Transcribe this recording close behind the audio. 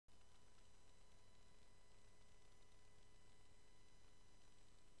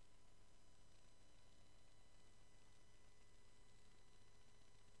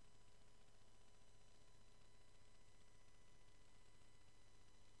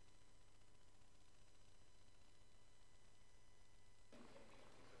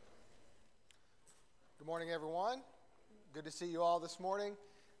morning, everyone. Good to see you all this morning.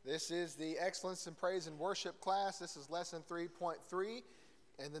 This is the Excellence in Praise and Worship class. This is lesson 3.3,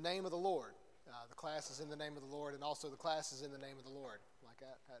 in the name of the Lord. The class is in the name of the Lord, and also the class is in the name of the Lord. Like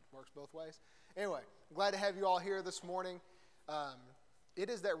that works both ways. Anyway, I'm glad to have you all here this morning. It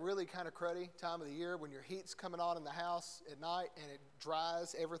is that really kind of cruddy time of the year when your heat's coming on in the house at night and it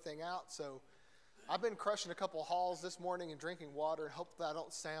dries everything out. So I've been crushing a couple of halls this morning and drinking water and hope that I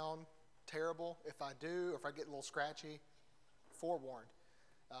don't sound terrible. If I do, or if I get a little scratchy, forewarned.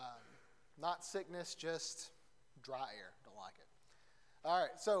 Not sickness, just dry air. Don't like it. All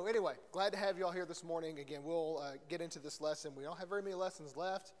right, so anyway, glad to have you all here this morning. Again, we'll get into this lesson. We don't have very many lessons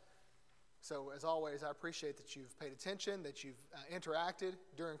left. So as always, I appreciate that you've paid attention, that you've interacted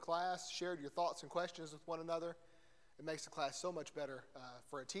during class, shared your thoughts and questions with one another. It makes the class so much better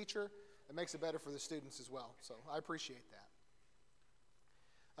for a teacher. It makes it better for the students as well. So I appreciate that.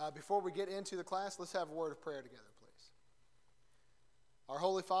 Before we get into the class, let's have a word of prayer together, please. Our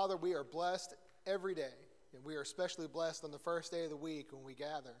Holy Father, we are blessed every day, and we are especially blessed on the first day of the week when we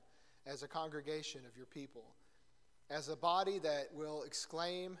gather as a congregation of your people, as a body that will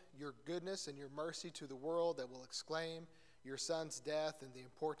exclaim your goodness and your mercy to the world, that will exclaim your Son's death and the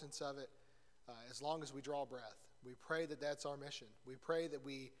importance of it as long as we draw breath. We pray that that's our mission. We pray that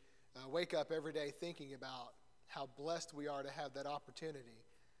we wake up every day thinking about how blessed we are to have that opportunity.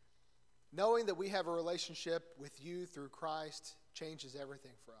 Knowing that we have a relationship with you through Christ changes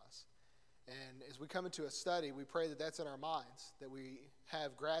everything for us. And as we come into a study, we pray that that's in our minds, that we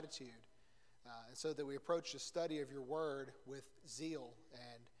have gratitude, and so that we approach the study of your word with zeal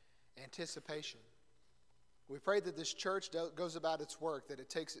and anticipation. We pray that this church goes about its work, that it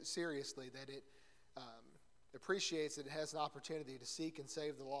takes it seriously, that it appreciates that it has an opportunity to seek and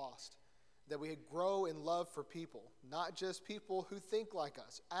save the lost, that we grow in love for people, not just people who think like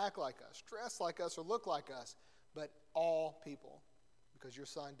us, act like us, dress like us, or look like us, but all people, because your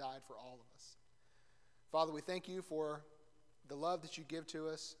Son died for all of us. Father, we thank you for the love that you give to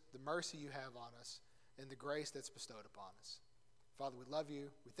us, the mercy you have on us, and the grace that's bestowed upon us. Father, we love you.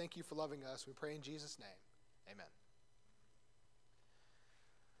 We thank you for loving us. We pray in Jesus' name. Amen.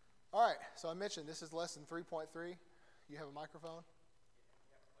 All right, so I mentioned this is lesson 3.3. You have a microphone?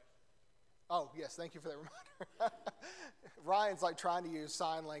 Oh, yes, thank you for that reminder. Ryan's like trying to use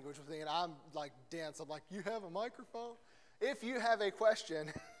sign language with me, and I'm like dense. I'm like, you have a microphone? If you have a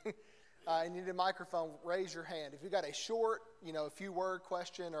question and you need a microphone, raise your hand. If you got a short, a few-word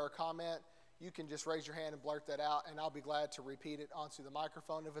question or a comment, you can just raise your hand and blurt that out, and I'll be glad to repeat it onto the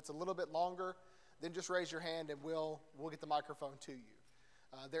microphone. If it's a little bit longer, then just raise your hand, and we'll get the microphone to you.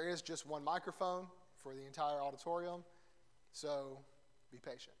 There is just one microphone for the entire auditorium, so be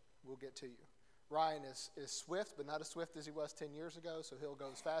patient. We'll get to you. Ryan is swift, but not as swift as he was 10 years ago, so he'll go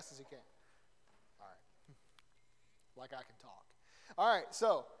as fast as he can. All right. Like I can talk. All right,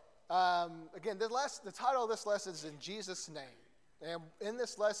 so again, the title of this lesson is In Jesus' Name. And in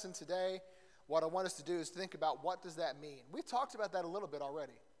this lesson today, what I want us to do is think about what does that mean. We've talked about that a little bit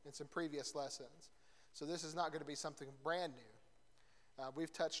already in some previous lessons. So this is not going to be something brand new.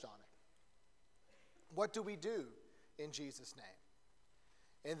 We've touched on it. What do we do in Jesus' name?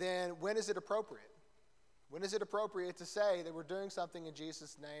 And then when is it appropriate? When is it appropriate to say that we're doing something in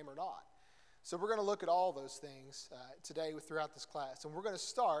Jesus' name or not? So we're going to look at all those things today throughout this class. And we're going to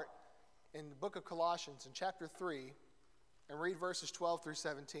start in the book of Colossians in chapter 3 and read verses 12 through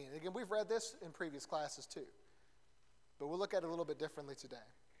 17. And again, we've read this in previous classes too. But we'll look at it a little bit differently today.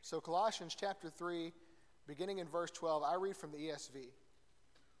 So Colossians chapter 3, beginning in verse 12, I read from the ESV.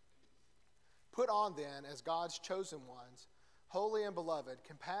 Put on then, as God's chosen ones, holy and beloved,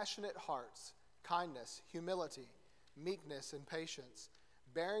 compassionate hearts, kindness, humility, meekness, and patience,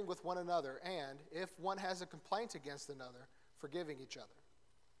 bearing with one another, and, if one has a complaint against another, forgiving each other.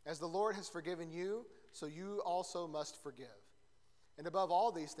 As the Lord has forgiven you, so you also must forgive. And above all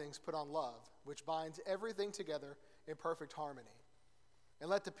these things put on love, which binds everything together in perfect harmony. And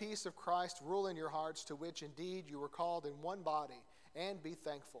let the peace of Christ rule in your hearts, to which indeed you were called in one body, and be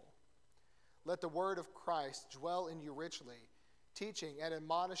thankful. Let the word of Christ dwell in you richly, teaching and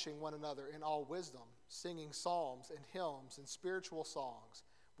admonishing one another in all wisdom, singing psalms and hymns and spiritual songs,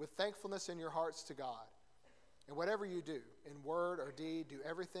 with thankfulness in your hearts to God. And whatever you do, in word or deed, do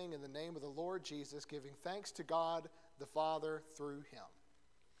everything in the name of the Lord Jesus, giving thanks to God the Father through him.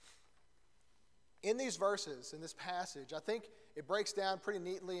 In these verses, in this passage, I think it breaks down pretty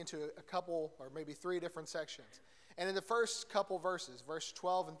neatly into a couple or maybe three different sections. And in the first couple verses, verse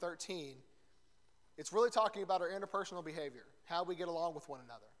 12 and 13, it's really talking about our interpersonal behavior, how we get along with one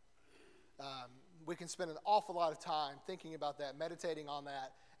another. We can spend an awful lot of time thinking about that, meditating on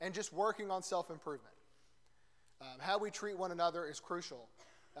that, and just working on self-improvement. How we treat one another is crucial,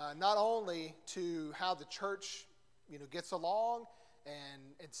 not only to how the church gets along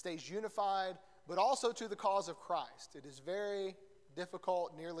and stays unified, but also to the cause of Christ. It is very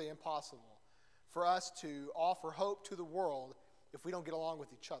difficult, nearly impossible, for us to offer hope to the world if we don't get along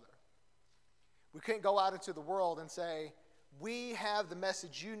with each other. We can't go out into the world and say, we have the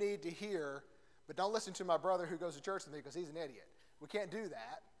message you need to hear, but don't listen to my brother who goes to church with me because he's an idiot. We can't do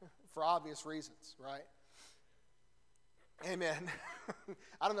that for obvious reasons, right? Amen.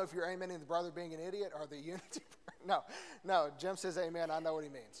 I don't know if you're amening the brother being an idiot or the unity. No, Jim says amen. I know what he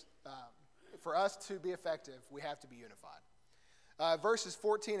means. For us to be effective, we have to be unified. Verses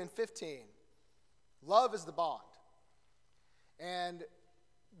 14 and 15, love is the bond. And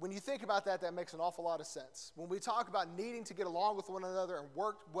when you think about that, that makes an awful lot of sense. When we talk about needing to get along with one another and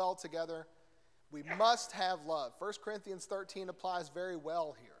work well together, we must have love. 1 Corinthians 13 applies very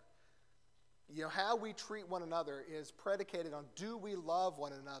well here. How we treat one another is predicated on, do we love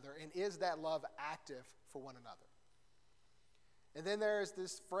one another, and is that love active for one another? And then there is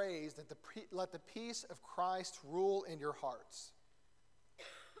this phrase that let the peace of Christ rule in your hearts.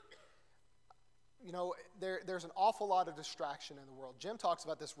 There's an awful lot of distraction in the world. Jim talks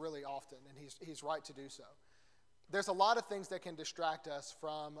about this really often, and he's right to do so. There's a lot of things that can distract us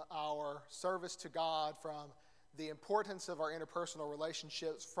from our service to God, from the importance of our interpersonal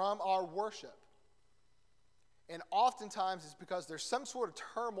relationships, from our worship. And oftentimes it's because there's some sort of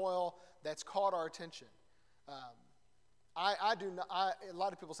turmoil that's caught our attention. A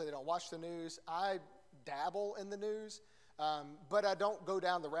lot of people say they don't watch the news. I dabble in the news, but I don't go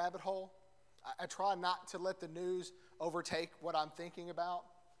down the rabbit hole. I try not to let the news overtake what I'm thinking about,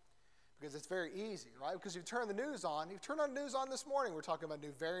 because it's very easy, right? Because you turn the news on. You turn on the news on this morning. We're talking about a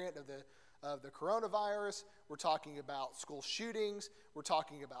new variant of the coronavirus. We're talking about school shootings. We're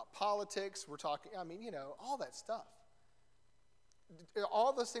talking about politics. We're talking, all that stuff.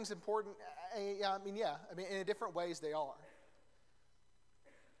 All those things important. In different ways they are.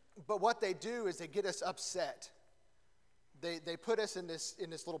 But what they do is they get us upset. They put us in this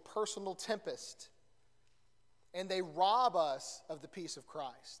little personal tempest, and they rob us of the peace of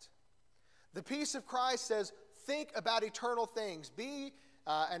Christ. The peace of Christ says, think about eternal things. Be,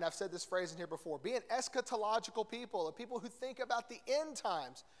 and I've said this phrase in here before, be an eschatological people, a people who think about the end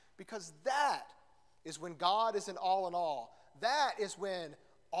times, because that is when God is in all. That is when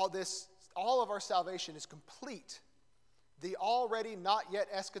all of our salvation is complete. The already not yet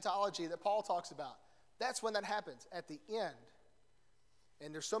eschatology that Paul talks about. That's when that happens, at the end.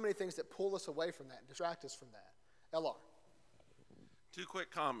 And there's so many things that pull us away from that and distract us from that. LR. Two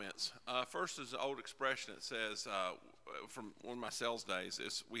quick comments. First is an old expression that says, from one of my sales days,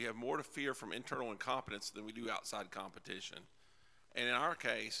 is we have more to fear from internal incompetence than we do outside competition. And in our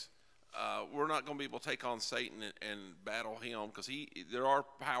case, we're not going to be able to take on Satan and battle him, because there are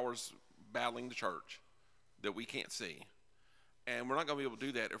powers battling the church that we can't see. And we're not going to be able to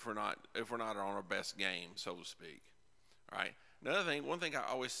do that if we're not on our best game, so to speak. All right. One thing I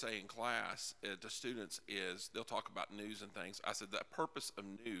always say in class to students is, they'll talk about news and things. I said the purpose of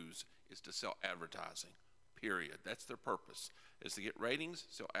news is to sell advertising, period. That's their purpose, is to get ratings,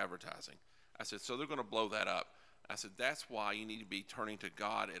 sell advertising. I said, so they're going to blow that up. I said, that's why you need to be turning to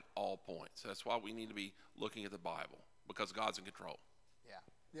God at all points. That's why we need to be looking at the Bible, because God's in control.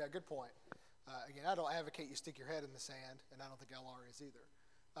 Yeah, good point. Again, I don't advocate you stick your head in the sand, and I don't think LR is either.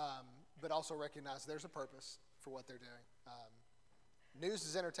 But also recognize there's a purpose for what they're doing. News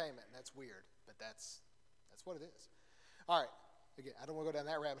is entertainment, and that's weird, but that's what it is. All right. Again, I don't want to go down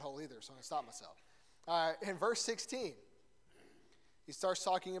that rabbit hole either, so I'm going to stop myself. All right. In verse 16, he starts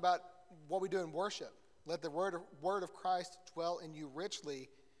talking about what we do in worship. Let the word of Christ dwell in you richly.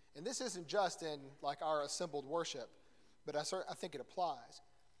 And this isn't just in like our assembled worship, but I think it applies.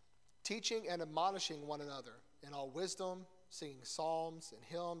 Teaching and admonishing one another in all wisdom, singing psalms and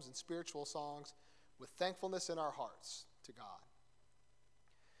hymns and spiritual songs with thankfulness in our hearts to God.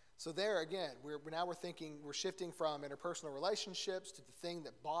 So there again, we're shifting from interpersonal relationships to the thing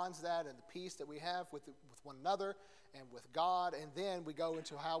that bonds that and the peace that we have with one another and with God. And then we go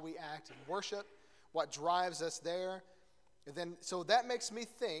into how we act in worship, what drives us there. And then, so that makes me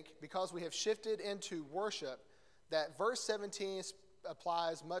think, because we have shifted into worship, that verse 17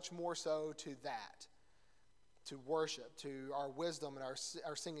 applies much more so to that, to worship, to our wisdom and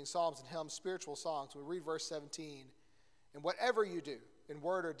our singing psalms and hymns, spiritual songs. We read verse 17, and whatever you do, in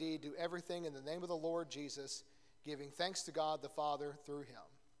word or deed, do everything in the name of the Lord Jesus, giving thanks to God the Father through him.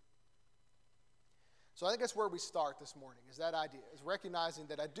 So I think that's where we start this morning, is that idea, is recognizing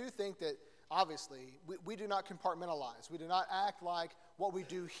that I do think that, obviously, we do not compartmentalize. We do not act like what we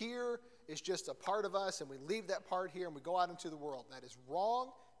do here is just a part of us and we leave that part here and we go out into the world. That is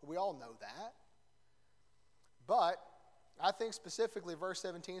wrong. We all know that. But I think specifically verse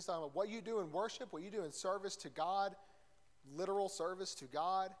 17 is talking about what you do in worship, what you do in service to God, literal service to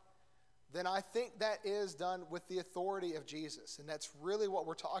God, then I think that is done with the authority of Jesus. And that's really what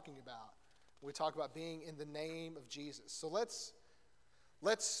we're talking about when we talk about being in the name of Jesus. So let's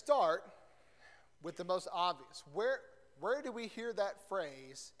start with the most obvious. Where do we hear that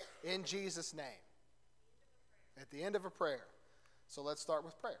phrase, in Jesus' name? At the end of a prayer. So let's start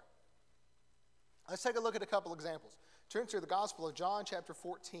with prayer. Let's take a look at a couple examples. Turn to the Gospel of John chapter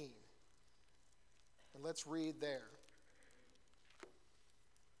 14. And let's read there.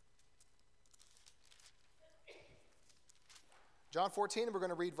 John 14, and we're going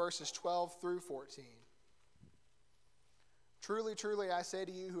to read verses 12 through 14. Truly, truly, I say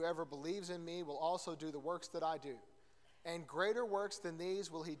to you, whoever believes in me will also do the works that I do. And greater works than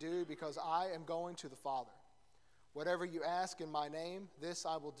these will he do, because I am going to the Father. Whatever you ask in my name, this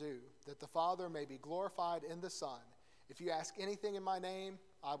I will do, that the Father may be glorified in the Son. If you ask anything in my name,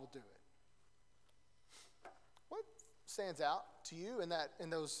 I will do it. What stands out to you in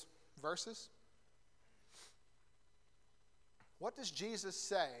those verses? What does Jesus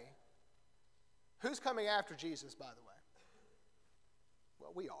say? Who's coming after Jesus, by the way?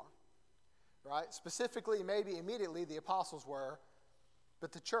 Well, we are, right? Specifically, maybe immediately the apostles were,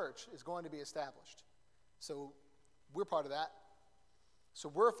 but the church is going to be established. So we're part of that. So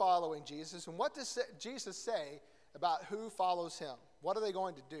we're following Jesus. And what does Jesus say about who follows him? What are they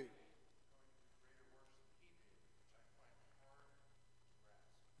going to do?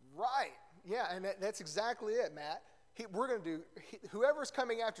 Right. Yeah, and that's exactly it, Matt. Whoever's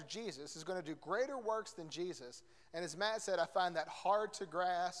coming after Jesus is going to do greater works than Jesus. And as Matt said, I find that hard to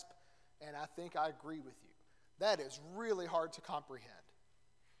grasp, and I think I agree with you. That is really hard to comprehend.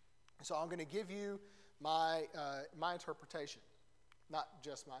 So I'm going to give you my interpretation. Not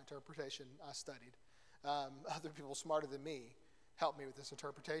just my interpretation, I studied. Other people smarter than me helped me with this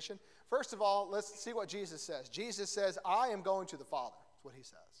interpretation. First of all, let's see what Jesus says. Jesus says, I am going to the Father. That's what he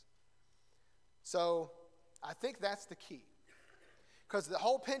says. So I think that's the key, because the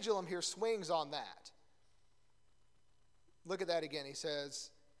whole pendulum here swings on that. Look at that again. He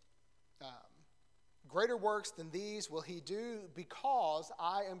says, greater works than these will he do, because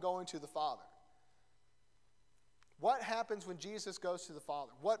I am going to the Father. What happens when Jesus goes to the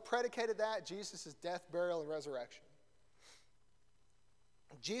Father? What predicated that? Jesus' death, burial, and resurrection.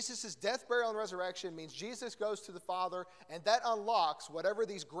 Jesus' death, burial, and resurrection means Jesus goes to the Father, and that unlocks whatever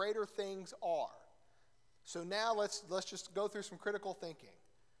these greater things are. So now let's just go through some critical thinking.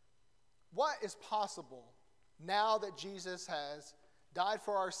 What is possible now that Jesus has died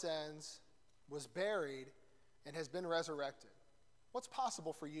for our sins, was buried, and has been resurrected? What's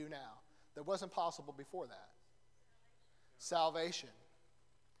possible for you now that wasn't possible before that? Salvation.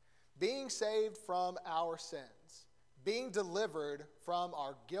 Being saved from our sins. Being delivered from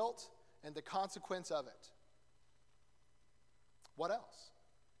our guilt and the consequence of it. What else?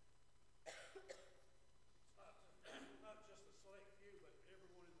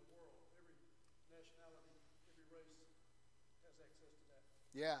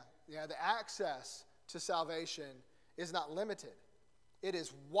 Yeah, the access to salvation is not limited. It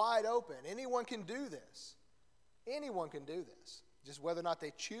is wide open. Anyone can do this. Anyone can do this, just whether or not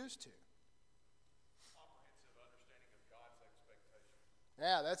they choose to. Comprehensive understanding of God's expectations.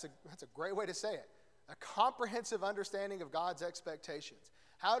 Yeah, that's a great way to say it. A comprehensive understanding of God's expectations.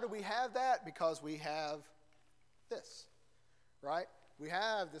 How do we have that? Because we have this, right? We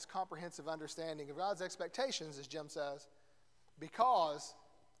have this comprehensive understanding of God's expectations, as Jim says, because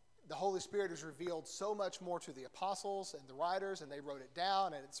the Holy Spirit has revealed so much more to the apostles and the writers, and they wrote it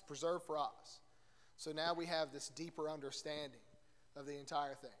down, and it's preserved for us. So now we have this deeper understanding of the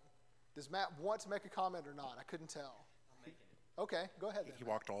entire thing. Does Matt want to make a comment or not? I couldn't tell. I'm making it. Okay, go ahead then. He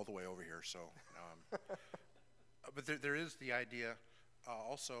walked all the way over here, so. But there is the idea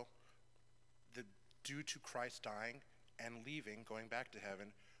also that due to Christ dying and leaving, going back to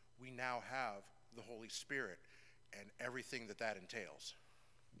heaven, we now have the Holy Spirit and everything that entails.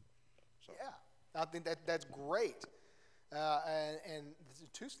 So. Yeah, I think that's great. And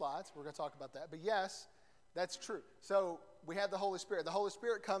 2 slides, we're going to talk about that. But yes, that's true. So we have the Holy Spirit. The Holy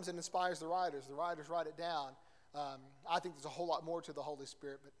Spirit comes and inspires the writers. The writers write it down. I think there's a whole lot more to the Holy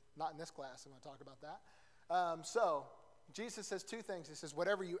Spirit, but not in this class. I'm going to talk about that. So Jesus says 2 things. He says,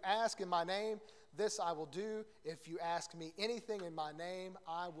 whatever you ask in my name, this I will do. If you ask me anything in my name,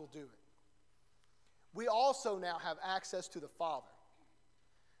 I will do it. We also now have access to the Father,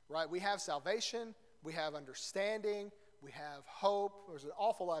 right? We have salvation. We have understanding. We have hope. There's an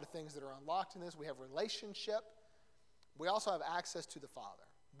awful lot of things that are unlocked in this. We have relationship. We also have access to the Father.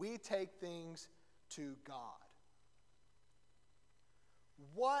 We take things to God.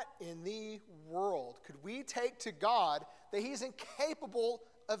 What in the world could we take to God that he's incapable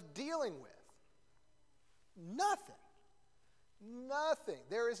of dealing with? Nothing. Nothing.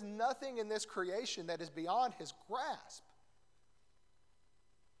 There is nothing in this creation that is beyond his grasp.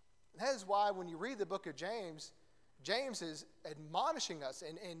 That is why when you read the book of James, James is admonishing us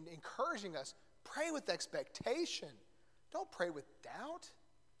and encouraging us, pray with expectation. Don't pray with doubt.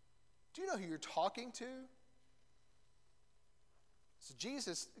 Do you know who you're talking to? So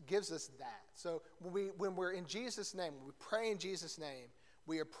Jesus gives us that. So when we're in Jesus' name, when we pray in Jesus' name,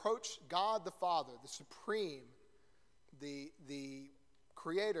 we approach God the Father, the supreme, the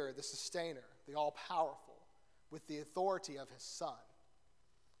creator, the sustainer, the all-powerful, with the authority of his Son.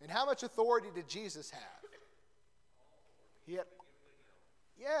 And how much authority did Jesus have? He had,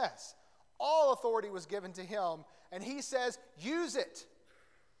 yes, all authority was given to him, and he says, use it.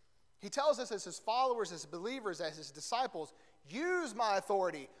 He tells us as his followers, as believers, as his disciples, use my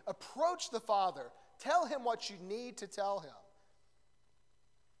authority. Approach the Father. Tell him what you need to tell him.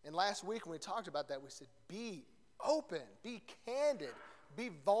 And last week when we talked about that, we said, be open, be candid, be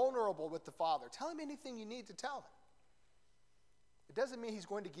vulnerable with the Father. Tell him anything you need to tell him. It doesn't mean he's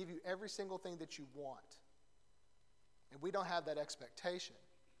going to give you every single thing that you want. And we don't have that expectation.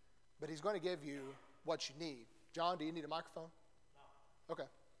 But he's going to give you what you need. John, do you need a microphone? No. Okay.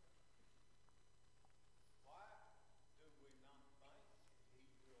 Why do we not think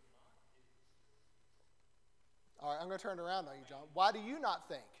he will not give it to us? All right, I'm going to turn it around on you, John. Why do you not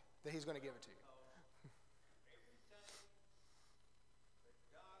think that he's going to give it to you? Everything that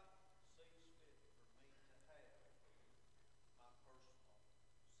God sees fit for me to have, my personal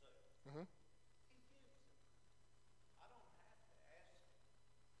self, Mm-hmm. he gives it. I don't have to ask him.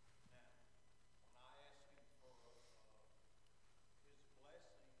 Now, when I ask him for his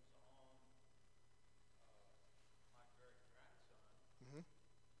blessings on my great-grandson, Mm-hmm.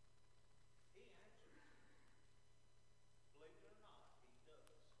 he answers. Believe it or not, he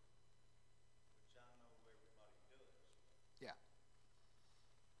does. Which I know everybody does. Yeah.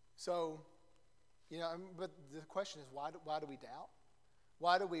 So, but the question is, why do we doubt?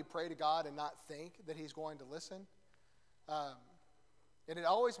 Why do we pray to God and not think that he's going to listen? And it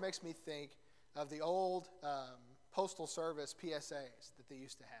always makes me think of the old Postal Service PSAs that they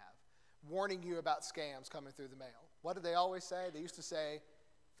used to have, warning you about scams coming through the mail. What did they always say? They used to say,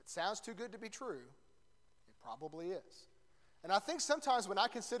 if it sounds too good to be true, it probably is. And I think sometimes when I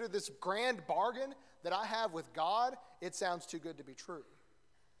consider this grand bargain that I have with God, it sounds too good to be true.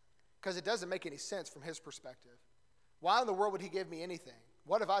 Because it doesn't make any sense from his perspective. Why in the world would he give me anything?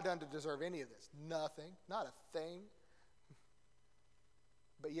 What have I done to deserve any of this? Nothing. Not a thing.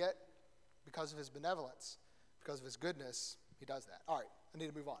 But yet, because of his benevolence, because of his goodness, he does that. All right, I need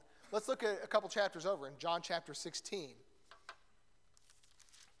to move on. Let's look at a couple chapters over in John chapter 16.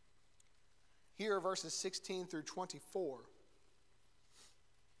 Here are verses 16 through 24.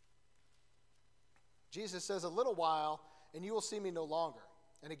 Jesus says, a little while, and you will see me no longer.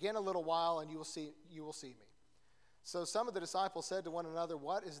 And again a little while, and you will see me. So some of the disciples said to one another,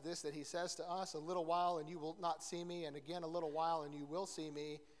 what is this that he says to us? A little while, and you will not see me, and again a little while, and you will see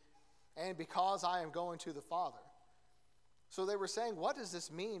me, and because I am going to the Father. So they were saying, what does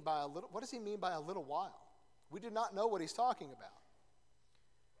this mean by a little? What does he mean by a little while? We do not know what he's talking about.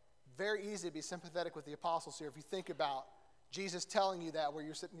 Very easy to be sympathetic with the apostles here if you think about Jesus telling you that, where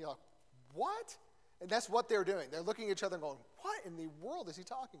you're sitting, you're like, what? And that's what they're doing. They're looking at each other and going, what in the world is he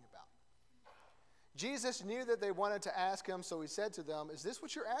talking about? Jesus knew that they wanted to ask him, so he said to them, is this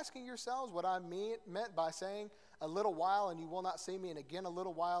what you're asking yourselves, what I meant by saying, a little while and you will not see me, and again a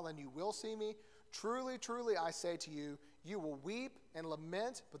little while and you will see me? Truly, truly, I say to you, you will weep and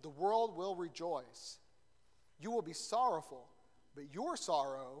lament, but the world will rejoice. You will be sorrowful, but your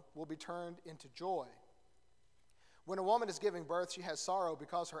sorrow will be turned into joy. When a woman is giving birth, she has sorrow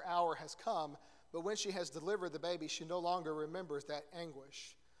because her hour has come, but when she has delivered the baby, she no longer remembers that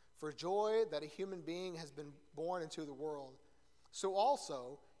anguish for joy that a human being has been born into the world. So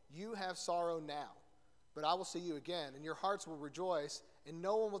also, you have sorrow now, but I will see you again, and your hearts will rejoice, and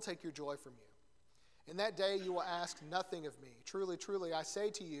no one will take your joy from you. In that day you will ask nothing of me. Truly, truly, I say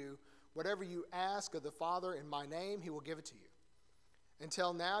to you, whatever you ask of the Father in my name, he will give it to you.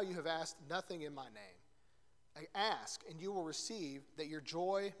 Until now you have asked nothing in my name. Ask, and you will receive, that your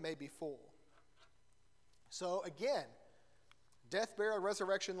joy may be full. So again, death, burial,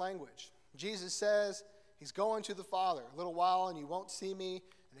 resurrection language. Jesus says he's going to the Father. A little while and you won't see me,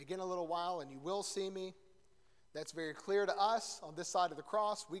 and again a little while and you will see me. That's very clear to us on this side of the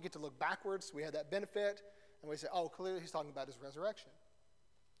cross. We get to look backwards. We have that benefit. And we say, oh, clearly he's talking about his resurrection.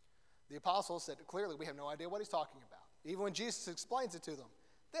 The apostles said clearly we have no idea what he's talking about. Even when Jesus explains it to them,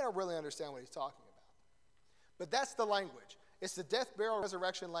 they don't really understand what he's talking about. But that's the language. It's the death, burial,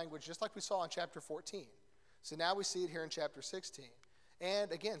 resurrection language, just like we saw in chapter 14. So now we see it here in chapter 16.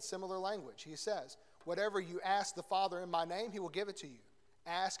 And again, similar language. He says, whatever you ask the Father in my name, he will give it to you.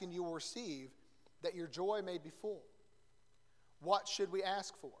 Ask and you will receive, that your joy may be full. What should we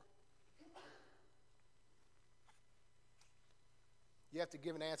ask for? You have to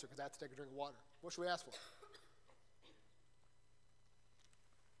give an answer because I have to take a drink of water. What should we ask for?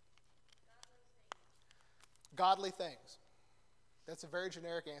 Godly things. That's a very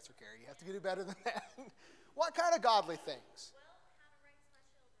generic answer, Carrie. You have to do better than that. What kind of godly things? Well, how to raise my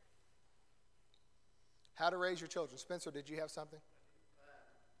children. How to raise your children. Spencer, did you have something?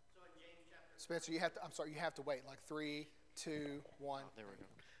 So in James chapter Spencer, you have to wait. Like 3, 2, 1. There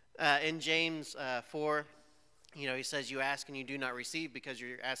we go. In James 4, he says you ask and you do not receive because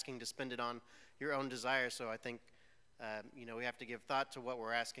you're asking to spend it on your own desires. So I think, we have to give thought to what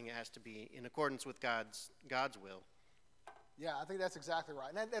we're asking. It has to be in accordance with God's will. Yeah, I think that's exactly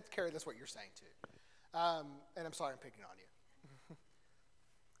right. And that's, Carrie, that's what you're saying too. And I'm sorry I'm picking on you.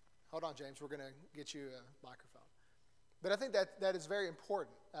 Hold on, James. We're going to get you a microphone. But I think that is very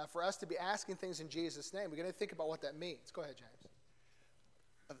important for us to be asking things in Jesus' name. We're going to think about what that means. Go ahead,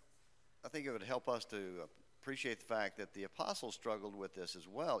 James. I think it would help us to appreciate the fact that the apostles struggled with this as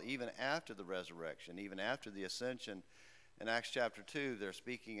well, even after the resurrection, even after the ascension. In Acts chapter 2, they're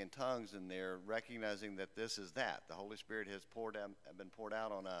speaking in tongues and they're recognizing that this is that. The Holy Spirit has been poured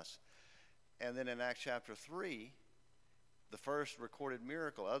out on us. And then in Acts chapter 3, the first recorded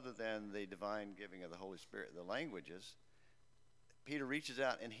miracle other than the divine giving of the Holy Spirit, the languages, Peter reaches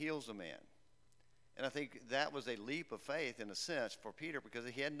out and heals a man. And I think that was a leap of faith in a sense for Peter because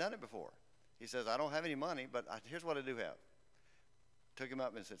he hadn't done it before. He says, I don't have any money, but here's what I do have. Took him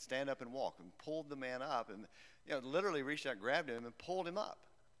up and said, stand up and walk, and pulled the man up and literally reached out, grabbed him, and pulled him up.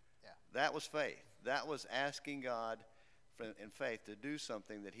 Yeah. That was faith. That was asking God in faith to do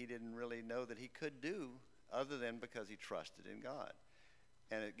something that he didn't really know that he could do other than because he trusted in God.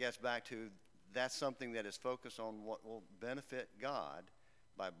 And it gets back to that's something that is focused on what will benefit God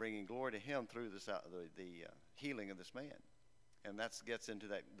by bringing glory to him through the healing of this man. And that gets into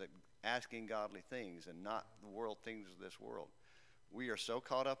that asking godly things and not the things of this world. We are so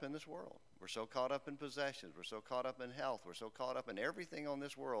caught up in this world. We're so caught up in possessions. We're so caught up in health. We're so caught up in everything on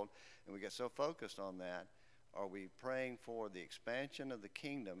this world, and we get so focused on that. Are we praying for the expansion of the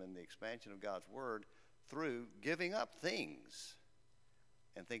kingdom and the expansion of God's word through giving up things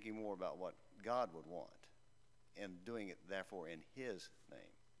and thinking more about what God would want and doing it, therefore, in his name?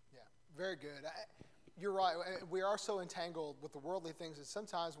 Yeah, very good. You're right. We are so entangled with the worldly things that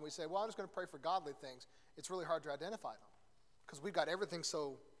sometimes when we say, well, I'm just going to pray for godly things, it's really hard to identify them because we've got everything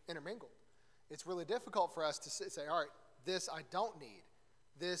so intermingled. It's really difficult for us to say, all right, this I don't need.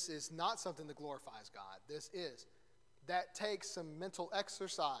 This is not something that glorifies God. This is. That takes some mental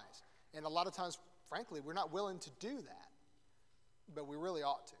exercise. And a lot of times, frankly, we're not willing to do that. But we really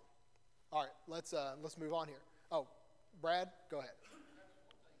ought to. All right, let's move on here. Oh, Brad, go ahead.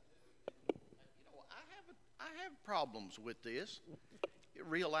 I have problems with this,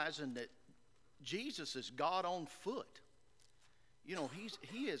 realizing that Jesus is God on foot.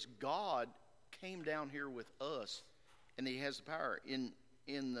 He is God, came down here with us, and he has the power. In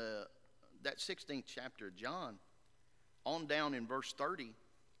that 16th chapter of John, on down in verse 30,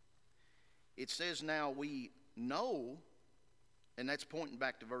 it says, now we know, and that's pointing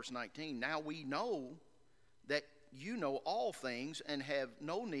back to verse 19, now we know that you know all things and have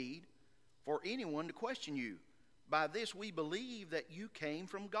no need for anyone to question you. By this we believe that you came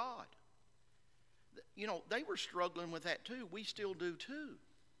from God. They were struggling with that too. We still do too.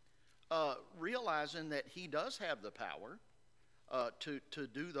 Realizing that he does have the power to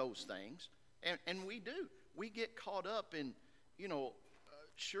do those things. And we do. We get caught up in,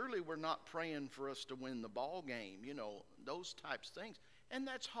 surely we're not praying for us to win the ball game, those types of things. And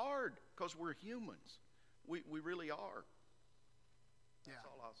that's hard because we're humans. We really are. That's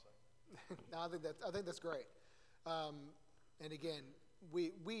all I'll say. No, I think that's great. And again,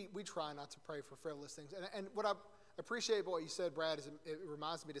 we try not to pray for frivolous things. And what I appreciate about what you said, Brad, is it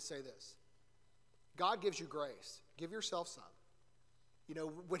reminds me to say this. God gives you grace. Give yourself some.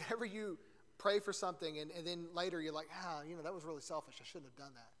 Whenever you pray for something and then later you're like, that was really selfish. I shouldn't have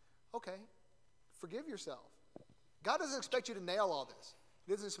done that. Okay. Forgive yourself. God doesn't expect you to nail all this.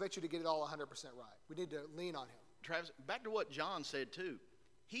 He doesn't expect you to get it all 100% right. We need to lean on him. Travis, back to what John said too.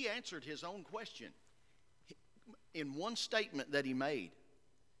 He answered his own question. in one statement that he made,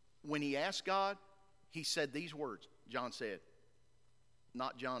 when he asked God, he said these words. John said,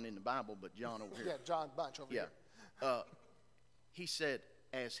 not John in the Bible, but John over here. Yeah, John Bunch over Yeah. here. He said,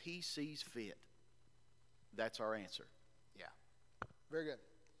 as he sees fit. That's our answer. Yeah. Very good.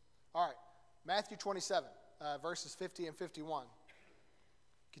 All right. Matthew 27, verses 50 and 51.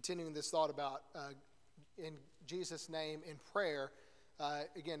 Continuing this thought about in Jesus' name in prayer.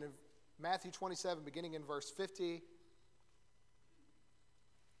 Again, in Matthew 27, beginning in verse 50. Is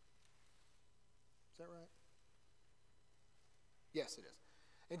that right? Yes, it is.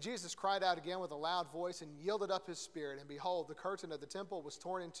 And Jesus cried out again with a loud voice and yielded up his spirit. And behold, the curtain of the temple was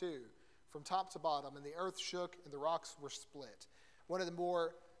torn in two from top to bottom, and the earth shook and the rocks were split. One of the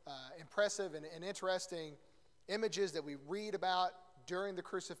more impressive and interesting images that we read about during the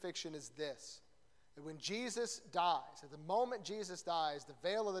crucifixion is this. That when Jesus dies, at the moment Jesus dies, the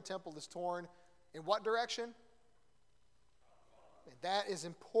veil of the temple is torn in what direction? And that is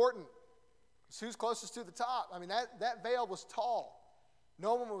important. It's who's closest to the top. I mean, that veil was tall.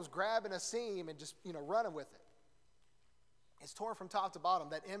 No one was grabbing a seam and just, running with it. It's torn from top to bottom.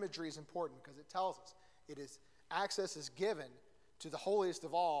 That imagery is important because it tells us access is given to the holiest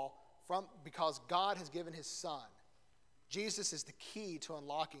of all because God has given his Son. Jesus is the key to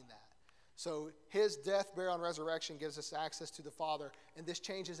unlocking that. So his death, burial, and resurrection gives us access to the Father, and this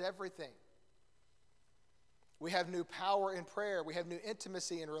changes everything. We have new power in prayer. We have new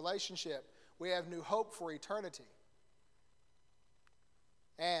intimacy in relationship. We have new hope for eternity.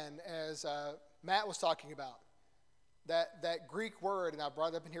 And as Matt was talking about, that Greek word, and I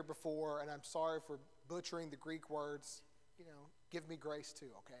brought it up in here before, and I'm sorry for butchering the Greek words. Give me grace too,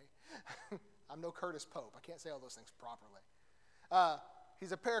 okay? I'm no Curtis Pope. I can't say all those things properly.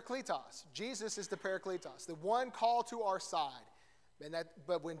 He's a parakletos. Jesus is the parakletos, the one called to our side.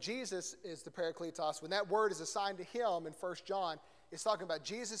 But when Jesus is the parakletos, when that word is assigned to him in 1 John, it's talking about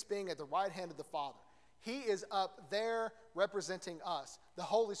Jesus being at the right hand of the Father. He is up there representing us. The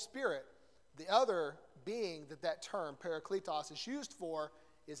Holy Spirit, the other being that term, parakletos, is used for,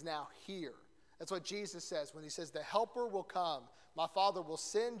 is now here. That's what Jesus says when he says, the helper will come. My Father will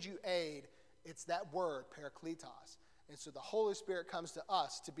send you aid. It's that word, parakletos. And so the Holy Spirit comes to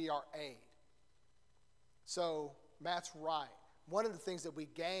us to be our aid. So Matt's right. One of the things that we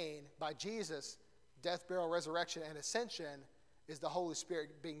gain by Jesus' death, burial, resurrection, and ascension is the Holy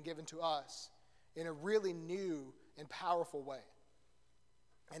Spirit being given to us in a really new and powerful way.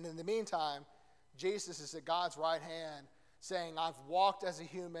 And in the meantime, Jesus is at God's right hand saying, I've walked as a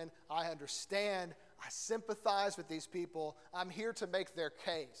human, I understand, I sympathize with these people, I'm here to make their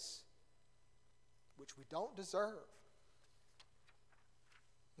case, which we don't deserve.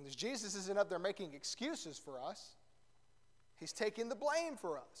 And Jesus isn't up there making excuses for us. He's taking the blame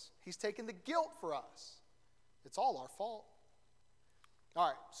for us. He's taking the guilt for us. It's all our fault. All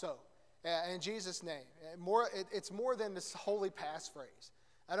right, so in Jesus' name, it's more than this holy passphrase.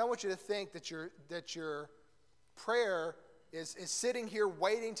 I don't want you to think that your prayer is sitting here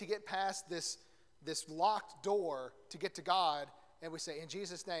waiting to get past this locked door to get to God, and we say, in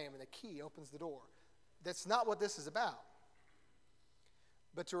Jesus' name, and the key opens the door. That's not what this is about.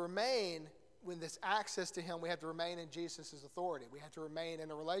 But to remain with this access to him, we have to remain in Jesus' authority. We have to remain in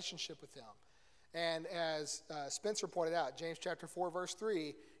a relationship with him. And as Spencer pointed out, James chapter 4, verse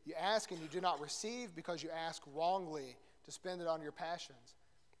 3, you ask and you do not receive because you ask wrongly to spend it on your passions.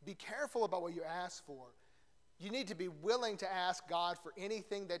 Be careful about what you ask for. You need to be willing to ask God for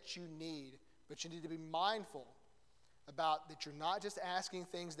anything that you need, but you need to be mindful about that you're not just asking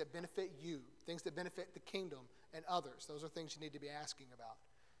things that benefit you, things that benefit the kingdom and others. Those are things you need to be asking about.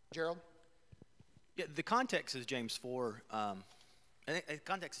 Gerald? Yeah, the context is James 4. I think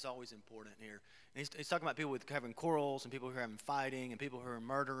context is always important here. And he's talking about people with having quarrels and people who are having fighting and people who are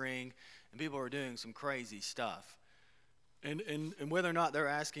murdering and people who are doing some crazy stuff. And whether or not they're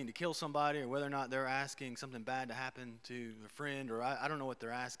asking to kill somebody or whether or not they're asking something bad to happen to a friend or I don't know what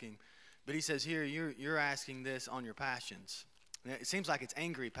they're asking. But he says here, you're asking this on your passions. And it seems like it's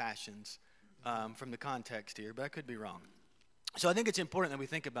angry passions from the context here, but I could be wrong. So I think it's important that we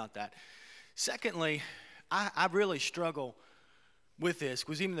think about that. Secondly, I really struggle with this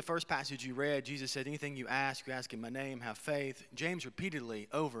because even the first passage you read, Jesus said, anything you ask in my name, have faith. James repeatedly,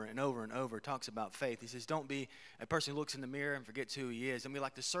 over and over and over, talks about faith. He says, don't be a person who looks in the mirror and forgets who he is. Don't be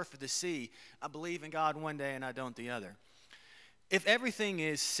like the surf of the sea. I believe in God one day and I don't the other. If everything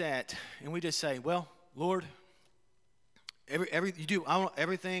is set and we just say, well, Lord, I want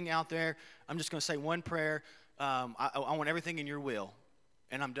everything out there. I'm just going to say one prayer. I want everything in your will,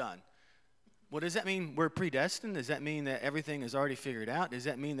 and I'm done. Well, does that mean we're predestined? Does that mean that everything is already figured out? Does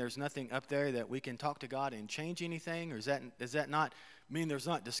that mean there's nothing up there that we can talk to God and change anything? Or does that not mean there's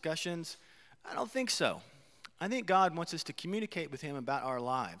not discussions? I don't think so. I think God wants us to communicate with him about our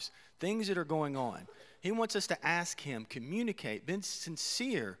lives, things that are going on. He wants us to ask him, communicate, be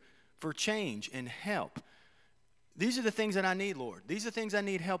sincere for change and help. These are the things that I need, Lord. These are the things I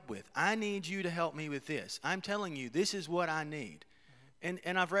need help with. I need you to help me with this. I'm telling you, this is what I need. And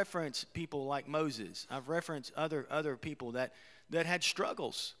I've referenced people like Moses. I've referenced other people that had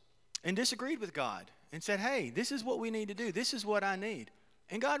struggles and disagreed with God and said, hey, this is what we need to do. This is what I need.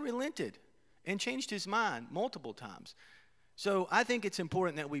 And God relented and changed his mind multiple times. So I think it's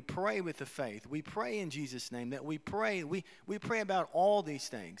important that we pray with the faith. We pray in Jesus' name, that we pray about all these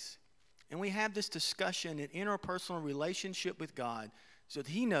things. And we have this discussion, an interpersonal relationship with God so that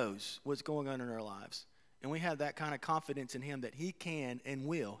he knows what's going on in our lives. And we have that kind of confidence in him that he can and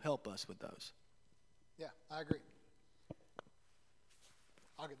will help us with those. Yeah, I agree.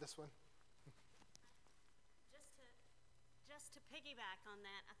 I'll get this one. Just to piggyback on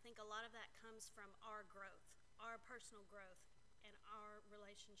that, I think a lot of that comes from our growth, our personal growth, and our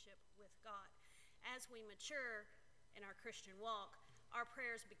relationship with God. As we mature in our Christian walk, our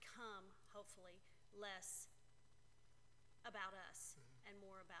prayers become, hopefully, less about us and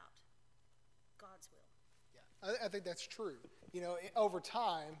more about God's will. Yeah, I think that's true. You know, over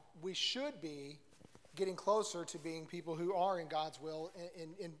time, we should be getting closer to being people who are in God's will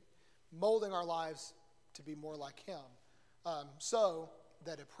and molding our lives to be more like him. So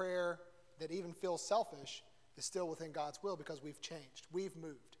that a prayer that even feels selfish is still within God's will because we've changed. We've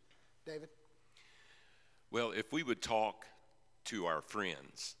moved. David? Well, if we would talk to our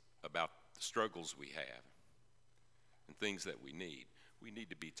friends about the struggles we have and things that we need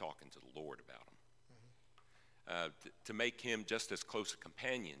to be talking to the Lord about them. To make him just as close a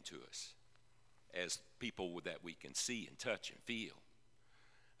companion to us as people that we can see and touch and feel.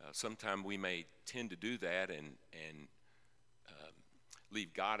 Sometimes we may tend to do that and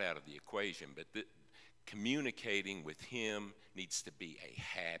leave God out of the equation, but communicating with him needs to be a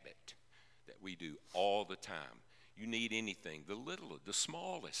habit that we do all the time. You need anything, the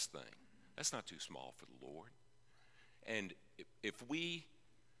smallest thing. That's not too small for the Lord. And if we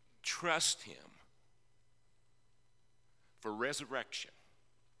trust him for resurrection,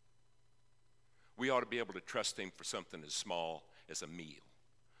 we ought to be able to trust him for something as small as a meal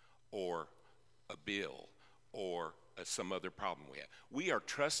or a bill or some other problem we have. We are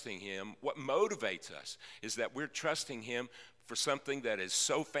trusting him. What motivates us is that we're trusting him for something that is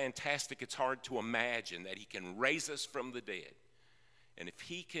so fantastic it's hard to imagine, that he can raise us from the dead. And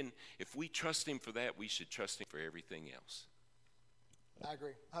if we trust him for that, we should trust him for everything else. I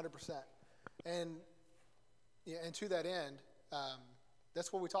agree, 100%. And to that end,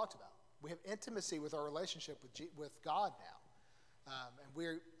 that's what we talked about. We have intimacy with our relationship with God now.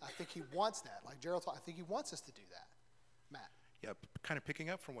 And I think he wants that. Like Gerald talked, I think he wants us to do that. Matt? Yeah, kind of picking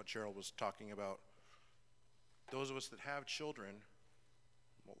up from what Gerald was talking about, those of us that have children,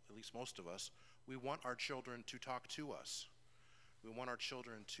 well, at least most of us, we want our children to talk to us. We want our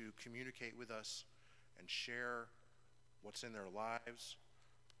children to communicate with us and share what's in their lives,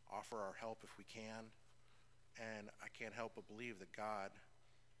 offer our help if we can. And I can't help but believe that God,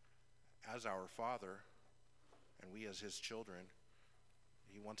 as our Father, and we as his children,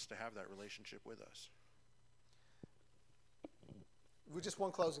 he wants to have that relationship with us. With just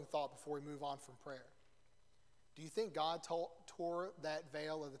one closing thought before we move on from prayer. Do you think God tore that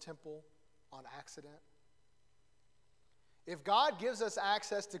veil of the temple on accident? If God gives us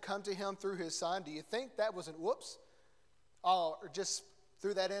access to come to him through his son, do you think that was an whoops? Or just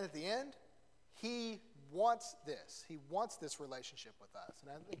threw that in at the end? He wants this. He wants this relationship with us.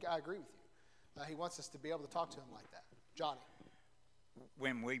 And I think I agree with you. He wants us to be able to talk to him like that. Johnny?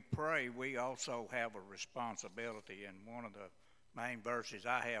 When we pray, we also have a responsibility. And one of the main verses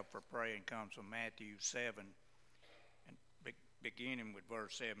I have for praying comes from Matthew 7. And beginning with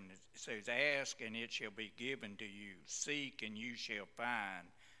verse 7, it says, "Ask, and it shall be given to you. Seek, and you shall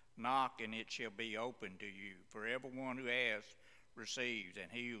find. Knock, and it shall be opened to you. For everyone who asks receives, and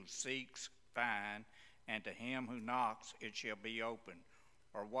he who seeks finds, and to him who knocks it shall be opened.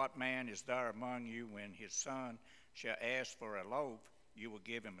 Or what man is there among you, when his son shall ask for a loaf, you will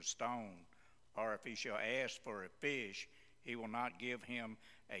give him a stone? Or if he shall ask for a fish, he will not give him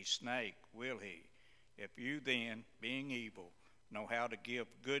a snake, will he? If you then, being evil, know how to give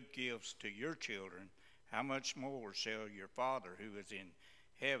good gifts to your children, how much more shall your Father who is in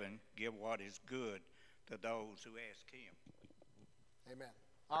heaven give what is good to those who ask him?" Amen.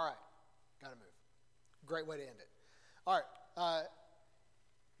 All right. Got to move. Great way to end it. All right.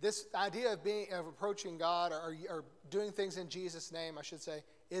 This idea of approaching God or doing things in Jesus' name, I should say,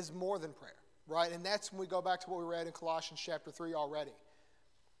 is more than prayer, right? And that's when we go back to what we read in Colossians chapter 3 already.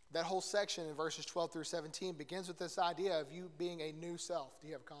 That whole section in verses 12 through 17 begins with this idea of you being a new self. Do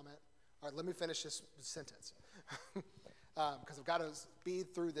you have a comment? All right, let me finish this sentence because I've got to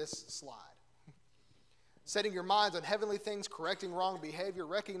speed through this slide. Setting your minds on heavenly things, correcting wrong behavior,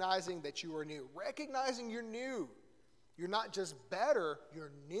 recognizing that you are new. Recognizing you're new. You're not just better,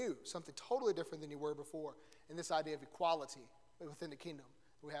 you're new. Something totally different than you were before. And this idea of equality within the kingdom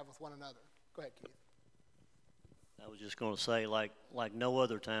that we have with one another. Go ahead, Keith. I was just going to say, like no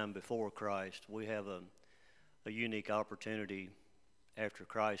other time before Christ, we have a unique opportunity after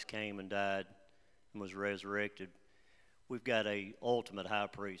Christ came and died and was resurrected. We've got a ultimate high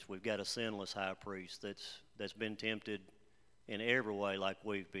priest. We've got a sinless high priest that's been tempted in every way like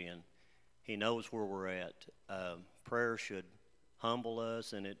we've been. He knows where we're at. Prayer should humble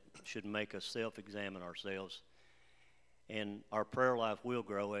us, and it should make us self-examine ourselves. And our prayer life will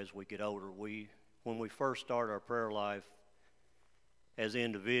grow as we get older. When we first start our prayer life as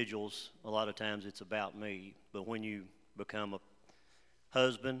individuals, a lot of times it's about me. But when you become a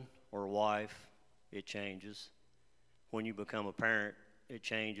husband or a wife, it changes. When you become a parent, it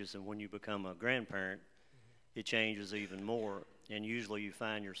changes. And when you become a grandparent, it changes even more. And usually you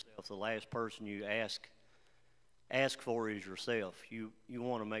find yourself, the last person you ask for is yourself. You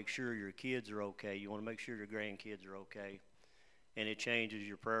want to make sure your kids are okay. You want to make sure your grandkids are okay. And it changes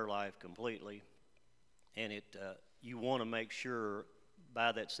your prayer life completely. And you want to make sure,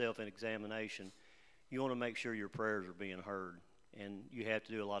 by that self-examination, you want to make sure your prayers are being heard. And you have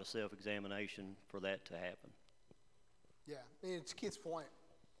to do a lot of self-examination for that to happen. Yeah, I mean, it's Keith's point,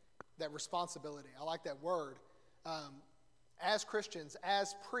 that responsibility. I like that word. As Christians,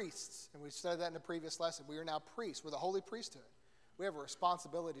 as priests, and we studied that in the previous lesson, we are now priests. We're the holy priesthood. We have a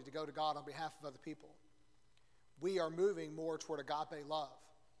responsibility to go to God on behalf of other people. We are moving more toward agape love,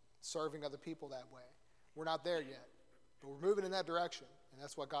 serving other people that way. We're not there yet, but we're moving in that direction, and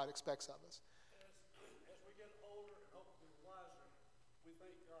that's what God expects of us. As we get older and hopefully wiser, we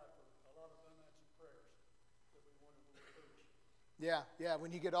thank God for a lot of unanswered prayers that we wanted when we preach. Yeah,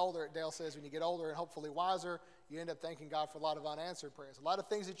 when you get older, Dale says, when you get older and hopefully wiser, you end up thanking God for a lot of unanswered prayers. A lot of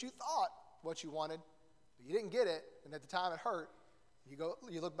things that you thought what you wanted, but you didn't get it, and at the time it hurt. You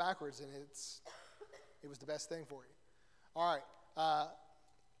look backwards, and it was the best thing for you. All right.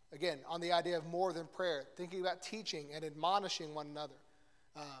 Again, on the idea of more than prayer, thinking about teaching and admonishing one another.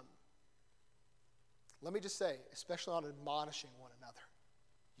 Let me just say, especially on admonishing one another,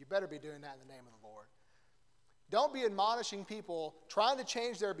 you better be doing that in the name of the Lord. Don't be admonishing people, trying to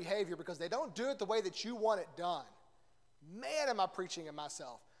change their behavior because they don't do it the way that you want it done. Man, am I preaching at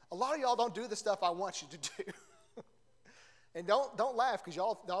myself. A lot of y'all don't do the stuff I want you to do. And don't laugh because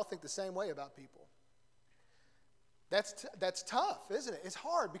y'all think the same way about people. That's tough, isn't it? It's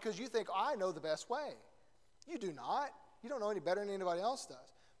hard because you think, I know the best way. You do not. You don't know any better than anybody else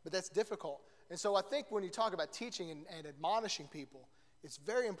does. But that's difficult. And so I think when you talk about teaching and admonishing people, it's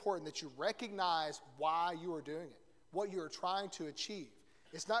very important that you recognize why you are doing it, what you are trying to achieve.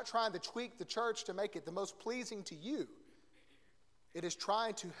 It's not trying to tweak the church to make it the most pleasing to you. It is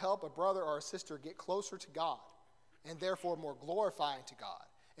trying to help a brother or a sister get closer to God and therefore more glorifying to God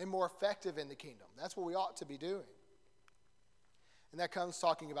and more effective in the kingdom. That's what we ought to be doing. And that comes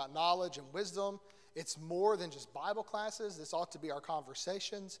talking about knowledge and wisdom. It's more than just Bible classes. This ought to be our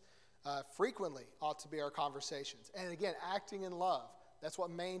conversations. Frequently ought to be our conversations. And again, acting in love. That's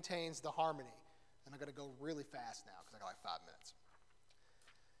what maintains the harmony. And I'm going to go really fast now because I got like 5 minutes.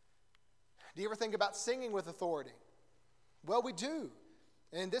 Do you ever think about singing with authority? Well, we do.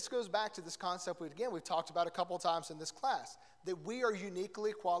 And this goes back to this concept, we've talked about a couple of times in this class, that we are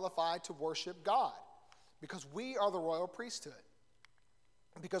uniquely qualified to worship God because we are the royal priesthood,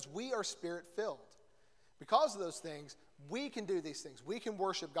 because we are spirit-filled. Because of those things, we can do these things. We can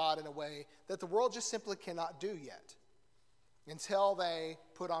worship God in a way that the world just simply cannot do yet until they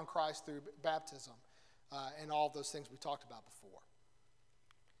put on Christ through baptism and all of those things we talked about before.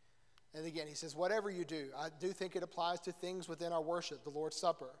 And again, he says, whatever you do, I do think it applies to things within our worship, the Lord's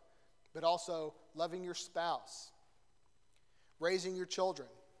Supper, but also loving your spouse, raising your children,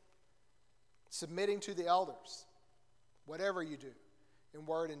 submitting to the elders, whatever you do in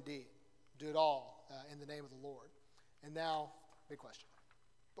word and deed, do it all in the name of the Lord. And now, big question,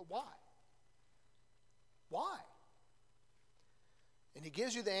 but why? Why? And he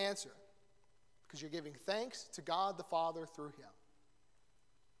gives you the answer, because you're giving thanks to God the Father through him.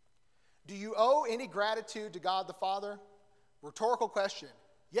 Do you owe any gratitude to God the Father? Rhetorical question.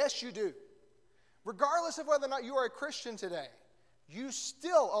 Yes, you do. Regardless of whether or not you are a Christian today, you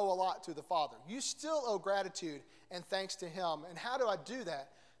still owe a lot to the Father. You still owe gratitude and thanks to him. And how do I do that?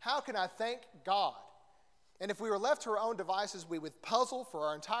 How can I thank God? And if we were left to our own devices, we would puzzle for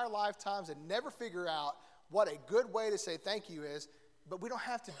our entire lifetimes and never figure out what a good way to say thank you is. But we don't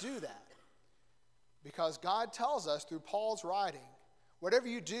have to do that, because God tells us through Paul's writing, whatever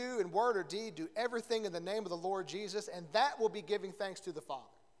you do in word or deed, do everything in the name of the Lord Jesus, and that will be giving thanks to the Father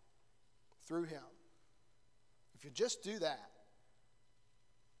through him. If you just do that.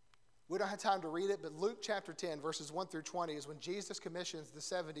 We don't have time to read it, but Luke chapter 10, verses 1 through 20 is when Jesus commissions the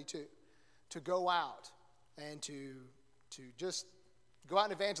 72 to go out and to just go out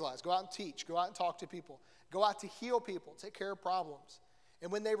and evangelize, go out and teach, go out and talk to people, go out to heal people, take care of problems.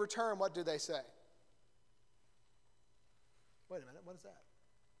 And when they return, what do they say? Wait a minute, what is that?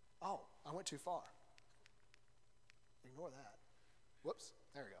 Oh, I went too far. Ignore that. Whoops,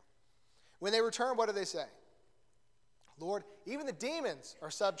 there we go. When they return, what do they say? Lord, even the demons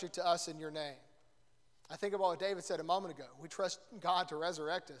are subject to us in your name. I think about what David said a moment ago. We trust God to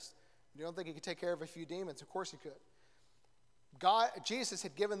resurrect us. You don't think he could take care of a few demons? Of course he could. Jesus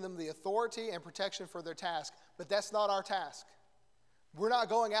had given them the authority and protection for their task, but that's not our task. We're not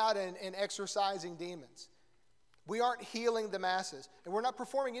going out and exorcising demons. We aren't healing the masses, and we're not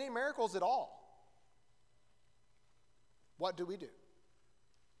performing any miracles at all. What do?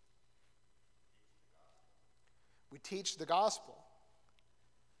 We teach the gospel.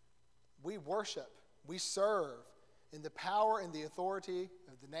 We worship. We serve in the power and the authority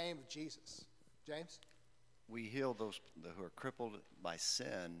of the name of Jesus. James? We heal those who are crippled by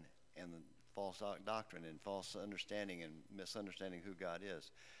sin and the false doctrine and false understanding and misunderstanding who God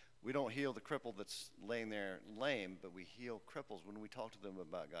is. We don't heal the cripple that's laying there lame, but we heal cripples when we talk to them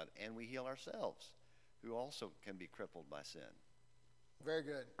about God. And we heal ourselves, who also can be crippled by sin. Very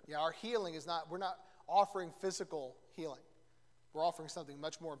good. Yeah, our healing is not, we're not offering physical healing. We're offering something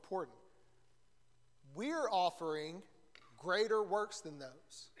much more important. We're offering greater works than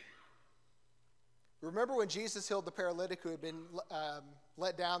those. Remember when Jesus healed the paralytic who had been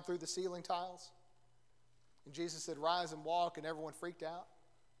let down through the ceiling tiles? And Jesus said, rise and walk, and everyone freaked out?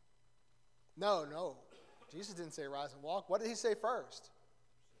 No. Jesus didn't say rise and walk. What did he say first?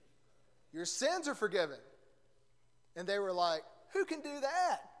 Your sins are forgiven. And they were like, who can do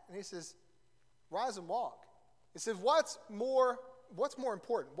that? And he says, rise and walk. He says, what's more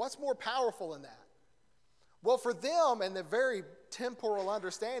important? What's more powerful in that? Well, for them and the very temporal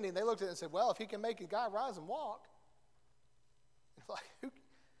understanding, they looked at it and said, well, if he can make a guy rise and walk, it's like,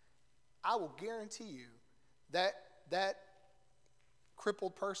 I will guarantee you that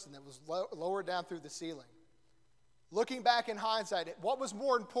crippled person that was lowered down through the ceiling, looking back in hindsight, what was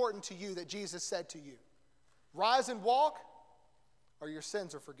more important to you that Jesus said to you? Rise and walk, or your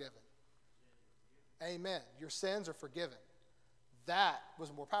sins are forgiven? Amen. Your sins are forgiven. That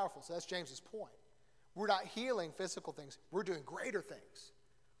was more powerful. So that's James's point. We're not healing physical things. We're doing greater things.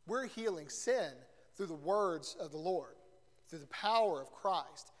 We're healing sin through the words of the Lord, through the power of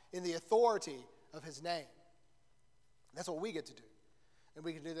Christ, in the authority of his name. That's what we get to do. And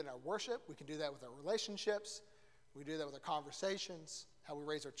we can do that in our worship. We can do that with our relationships. We do that with our conversations, how we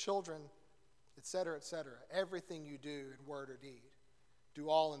raise our children, et cetera, et cetera. Everything you do in word or deed, do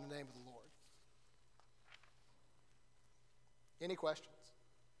all in the name of the Lord. Any questions?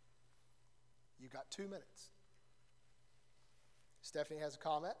 You've got 2 minutes. Stephanie has a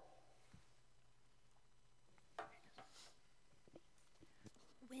comment.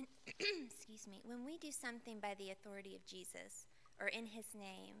 When we do something by the authority of Jesus or in his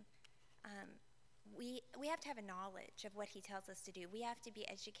name, we have to have a knowledge of what he tells us to do. We have to be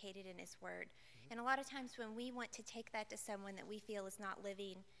educated in his word. And a lot of times when we want to take that to someone that we feel is not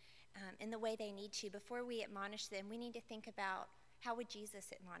living in the way they need to, before we admonish them, we need to think about how would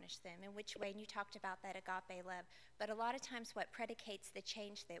Jesus admonish them, in which way, and you talked about that agape love. But a lot of times what predicates the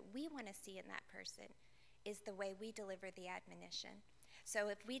change that we want to see in that person is the way we deliver the admonition. So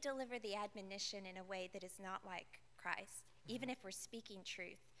if we deliver the admonition in a way that is not like Christ, even if we're speaking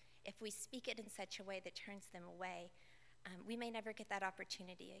truth, if we speak it in such a way that turns them away, we may never get that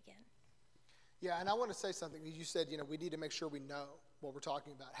opportunity again. Yeah, and I want to say something. You said, we need to make sure we know what we're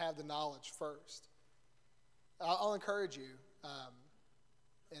talking about, have the knowledge first. I'll encourage you,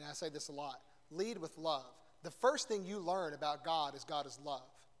 and I say this a lot, lead with love. The first thing you learn about God is love.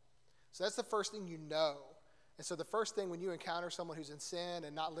 So that's the first thing you know. And so the first thing when you encounter someone who's in sin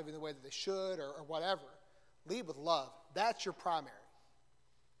and not living the way that they should or whatever, lead with love. That's your primary.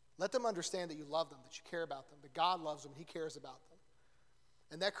 Let them understand that you love them, that you care about them, that God loves them, and he cares about them.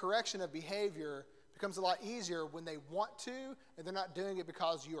 And that correction of behavior becomes a lot easier when they want to, and they're not doing it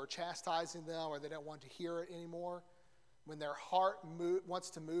because you are chastising them or they don't want to hear it anymore. when their heart wants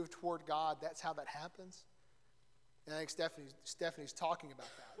to move toward God, that's how that happens. And I think Stephanie's talking about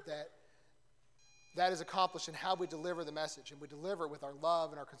that is accomplished in how we deliver the message, and we deliver it with our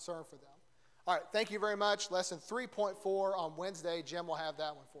love and our concern for them. All right, thank you very much. Lesson 3.4 on Wednesday. Jim will have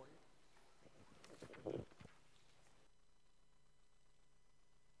that one for you.